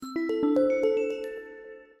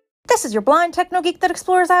This is your blind techno geek that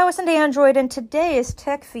explores iOS and Android, and today is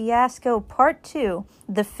Tech Fiasco Part 2,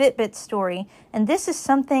 the Fitbit story. And this is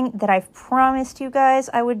something that I've promised you guys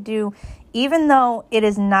I would do, even though it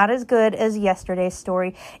is not as good as yesterday's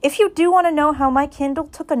story. If you do want to know how my Kindle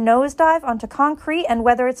took a nosedive onto concrete and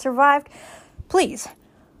whether it survived, please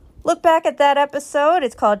look back at that episode.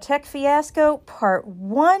 It's called Tech Fiasco Part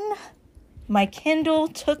 1. My Kindle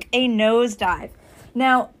took a nosedive.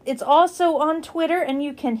 Now, it's also on Twitter, and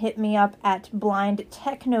you can hit me up at Blind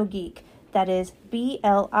Techno Geek. That is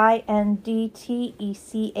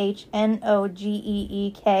BLINDTECHNOGEEK. And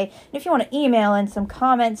if you want to email in some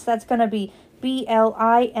comments, that's going to be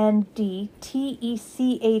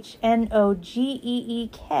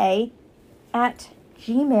BLINDTECHNOGEEK at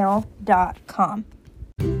gmail.com.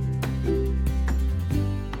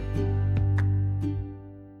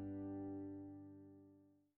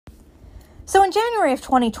 So in January of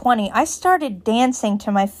 2020, I started dancing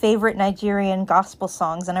to my favorite Nigerian gospel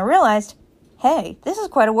songs, and I realized, hey, this is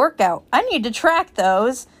quite a workout. I need to track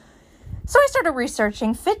those. So I started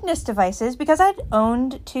researching fitness devices because I'd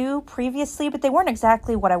owned two previously, but they weren't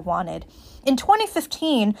exactly what I wanted. In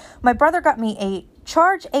 2015, my brother got me a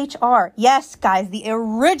Charge HR. Yes, guys, the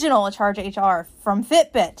original Charge HR from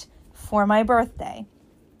Fitbit for my birthday.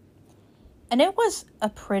 And it was a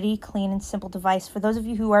pretty clean and simple device. For those of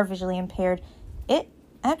you who are visually impaired, it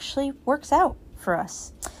actually works out for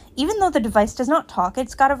us. Even though the device does not talk,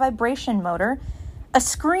 it's got a vibration motor, a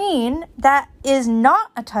screen that is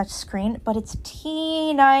not a touch screen, but it's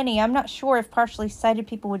teeny. I'm not sure if partially sighted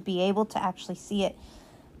people would be able to actually see it,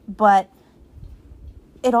 but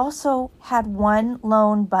it also had one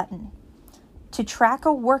lone button. To track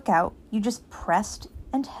a workout, you just pressed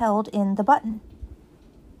and held in the button,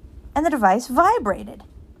 and the device vibrated.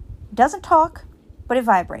 It doesn't talk, but it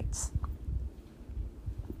vibrates.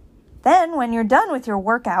 Then, when you're done with your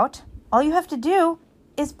workout, all you have to do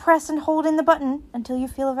is press and hold in the button until you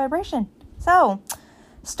feel a vibration. So,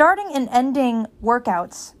 starting and ending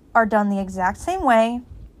workouts are done the exact same way,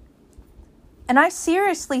 and I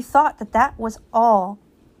seriously thought that was all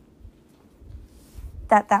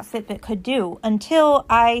that Fitbit could do until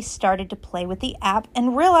I started to play with the app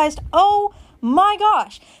and realized, oh my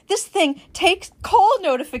gosh, this thing takes call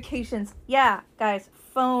notifications. Yeah, guys,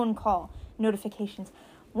 phone call notifications.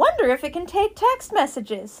 Wonder if it can take text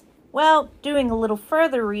messages. Well, doing a little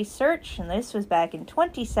further research, and this was back in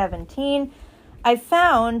 2017, I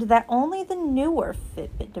found that only the newer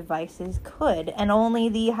Fitbit devices could, and only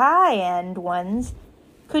the high-end ones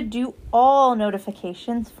could do all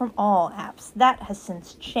notifications from all apps. That has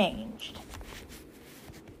since changed.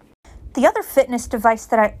 The other fitness device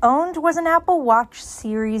that I owned was an Apple Watch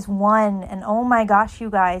Series 1, and oh my gosh, you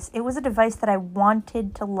guys, it was a device that I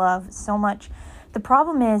wanted to love so much. The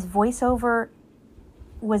problem is VoiceOver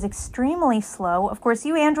was extremely slow. Of course,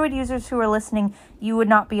 you Android users who are listening, you would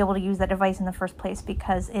not be able to use that device in the first place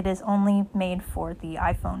because it is only made for the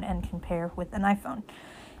iPhone and can pair with an iPhone.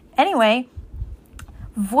 Anyway,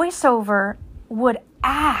 VoiceOver would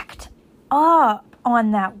act up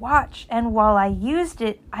on that watch, and while I used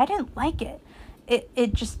it, I didn't like it.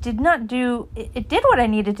 It just did not do, it did what I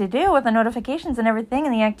needed to do with the notifications and everything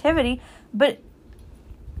and the activity, but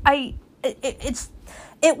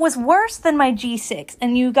it was worse than my G6.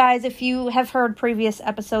 And you guys, if you have heard previous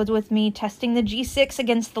episodes with me testing the G6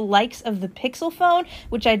 against the likes of the Pixel phone,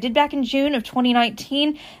 which I did back in June of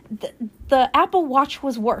 2019, the Apple Watch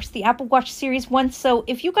was worse, the Apple Watch Series 1. So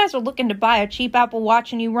if you guys are looking to buy a cheap Apple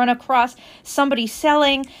Watch and you run across somebody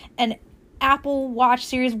selling an Apple Watch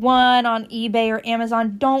Series 1 on eBay or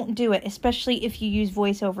Amazon, don't do it, especially if you use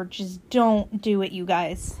VoiceOver. Just don't do it, you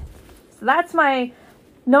guys. So that's my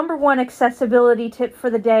number one accessibility tip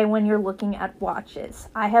for the day when you're looking at watches.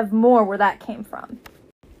 I have more where that came from.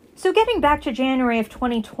 So getting back to January of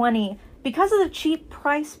 2020, because of the cheap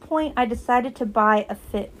price point, I decided to buy a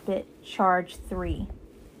Fitbit Charge 3.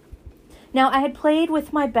 Now, I had played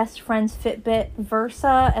with my best friend's Fitbit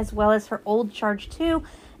Versa as well as her old Charge 2,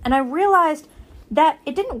 and I realized that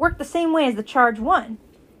it didn't work the same way as the Charge 1.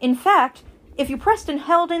 In fact, if you pressed and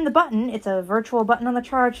held in the button, it's a virtual button on the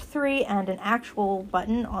Charge 3 and an actual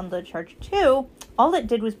button on the Charge 2, all it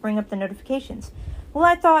did was bring up the notifications. Well,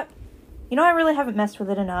 I thought, I really haven't messed with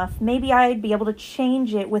it enough. Maybe I'd be able to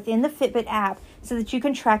change it within the Fitbit app so that you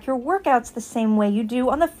can track your workouts the same way you do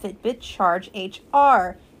on the Fitbit Charge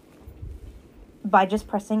HR by just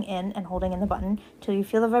pressing in and holding in the button till you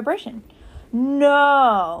feel the vibration.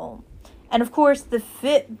 No. And of course, the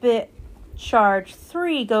Fitbit Charge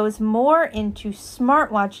 3 goes more into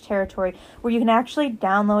smartwatch territory where you can actually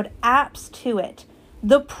download apps to it.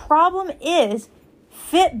 The problem is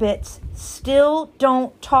Fitbits still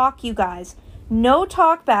don't talk, you guys. No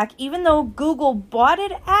talk back, even though Google bought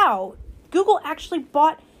it out. Google actually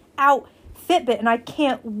bought out Fitbit, and I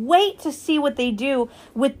can't wait to see what they do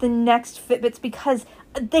with the next Fitbits, because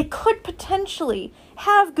they could potentially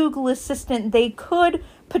have Google Assistant. They could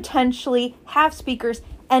potentially have speakers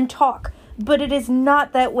and talk, but it is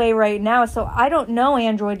not that way right now. So I don't know,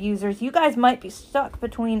 Android users. You guys might be stuck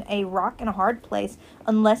between a rock and a hard place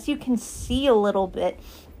unless you can see a little bit,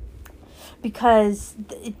 because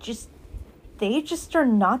they just are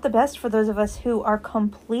not the best for those of us who are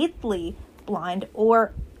completely blind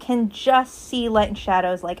or can just see light and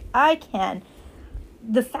shadows like I can.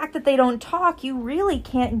 The fact that they don't talk, you really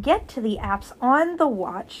can't get to the apps on the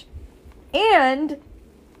watch. And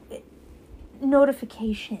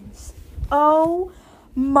notifications. Oh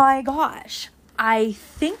my gosh. I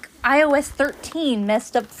think iOS 13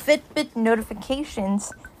 messed up Fitbit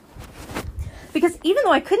notifications, because even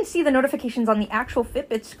though I couldn't see the notifications on the actual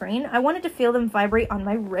Fitbit screen, I wanted to feel them vibrate on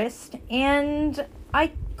my wrist, and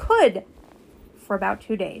I could for about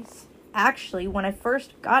 2 days. Actually, when I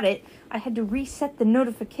first got it, I had to reset the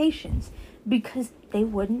notifications because they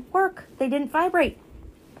wouldn't work. They didn't vibrate.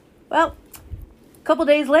 Well, a couple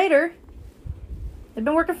days later, they've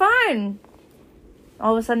been working fine.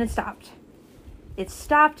 All of a sudden it stopped. It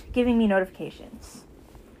stopped giving me notifications.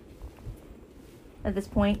 At this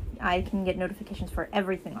point, I can get notifications for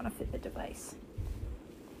everything on a Fitbit device.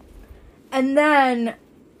 And then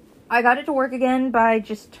I got it to work again by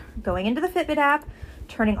just going into the Fitbit app,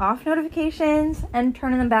 turning off notifications, and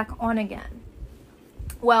turning them back on again.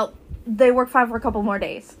 Well, they worked fine for a couple more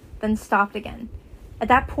days, then stopped again. At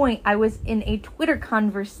that point, I was in a Twitter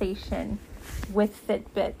conversation with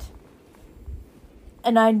Fitbit.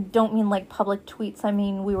 And I don't mean like public tweets. I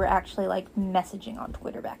mean, we were actually like messaging on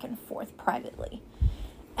Twitter back and forth privately.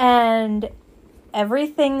 And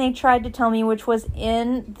everything they tried to tell me, which was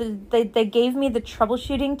they gave me the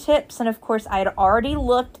troubleshooting tips. And of course, I had already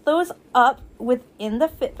looked those up within the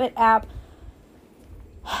Fitbit app.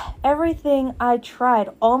 Everything I tried,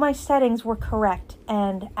 all my settings were correct.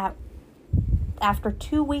 And after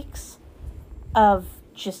 2 weeks of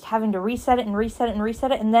just having to reset it,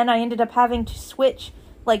 and then I ended up having to switch.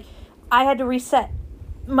 Like, I had to reset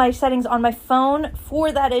my settings on my phone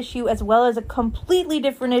for that issue, as well as a completely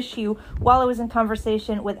different issue while I was in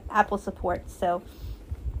conversation with Apple support. So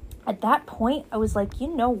at that point, I was like, you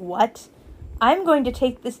know what? I'm going to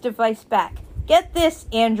take this device back. Get this,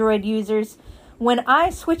 Android users. When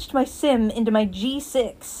I switched my SIM into my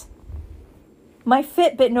G6, my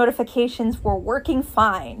Fitbit notifications were working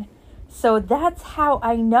fine. So that's how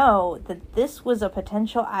I know that this was a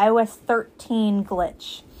potential iOS 13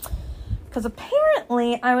 glitch. Because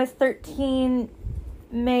apparently iOS 13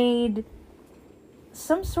 made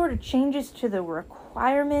some sort of changes to the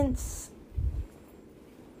requirements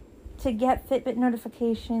to get Fitbit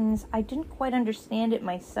notifications. I didn't quite understand it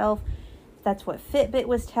myself. That's what Fitbit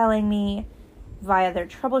was telling me via their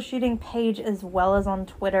troubleshooting page as well as on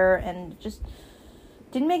Twitter, and just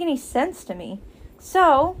didn't make any sense to me.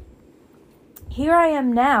 So here I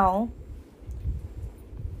am now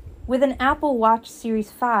with an Apple Watch Series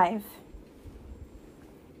 5.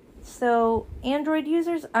 So, Android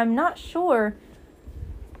users, I'm not sure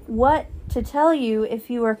what to tell you if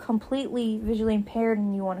you are completely visually impaired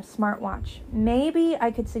and you want a smartwatch. Maybe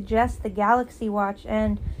I could suggest the Galaxy Watch,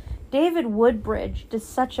 and David Woodbridge does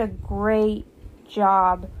such a great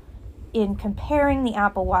job in comparing the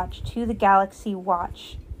Apple Watch to the Galaxy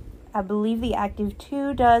Watch. I believe the Active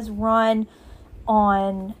 2 does run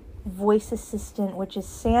on Voice Assistant, which is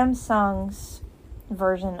Samsung's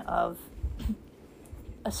version of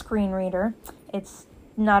a screen reader. It's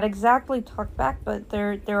not exactly TalkBack, but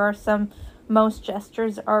there are some, most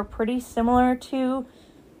gestures are pretty similar to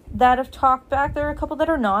that of TalkBack. There are a couple that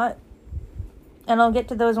are not, and I'll get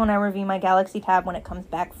to those when I review my Galaxy Tab when it comes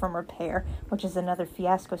back from repair, which is another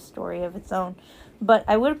fiasco story of its own. But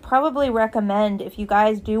I would probably recommend, if you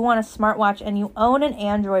guys do want a smartwatch and you own an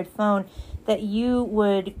Android phone, that you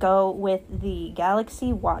would go with the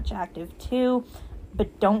Galaxy Watch Active 2,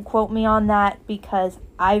 but don't quote me on that because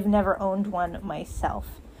I've never owned one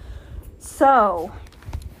myself. So,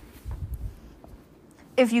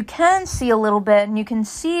 if you can see a little bit, and you can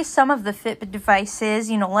see some of the Fitbit devices,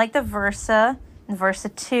 you know, like the Versa, and Versa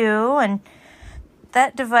 2, and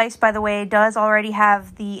that device, by the way, does already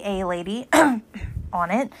have the A-Lady on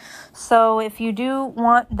it. So if you do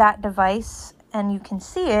want that device and you can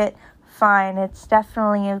see it, fine. It's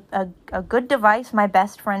definitely a good device. My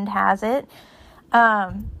best friend has it.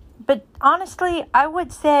 But honestly, I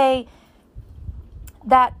would say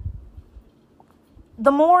that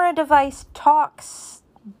the more a device talks,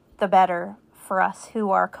 the better for us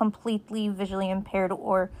who are completely visually impaired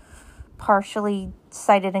or partially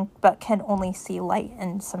sighted but can only see light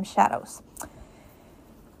and some shadows.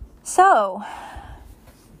 So,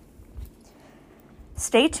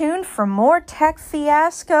 stay tuned for more tech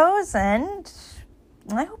fiascos, and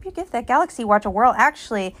I hope you give that Galaxy Watch a whirl.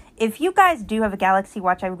 Actually, if you guys do have a Galaxy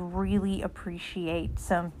Watch, I would really appreciate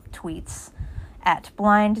some tweets at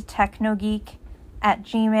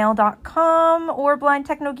blindtechnogeek@gmail.com or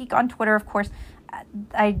blindtechnogeek on Twitter, of course.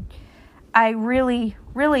 I really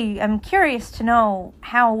am curious to know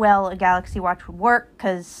how well a Galaxy Watch would work,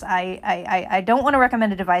 because I don't want to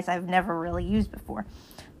recommend a device I've never really used before.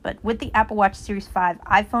 But with the Apple Watch Series 5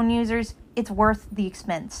 iPhone users, it's worth the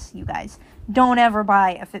expense, you guys. Don't ever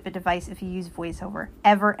buy a Fitbit device if you use VoiceOver.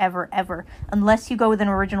 Ever, ever, ever. Unless you go with an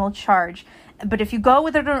original charge. But if you go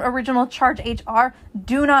with an original charge HR,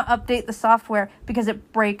 do not update the software because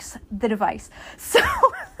it breaks the device. So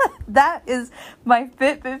that is my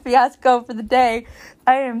Fitbit fiasco for the day.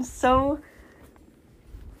 I am so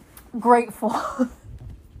grateful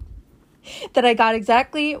that I got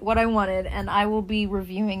exactly what I wanted, and I will be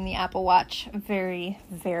reviewing the Apple Watch very,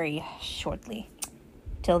 very shortly.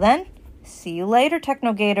 Till then, see you later,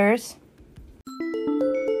 Technogators.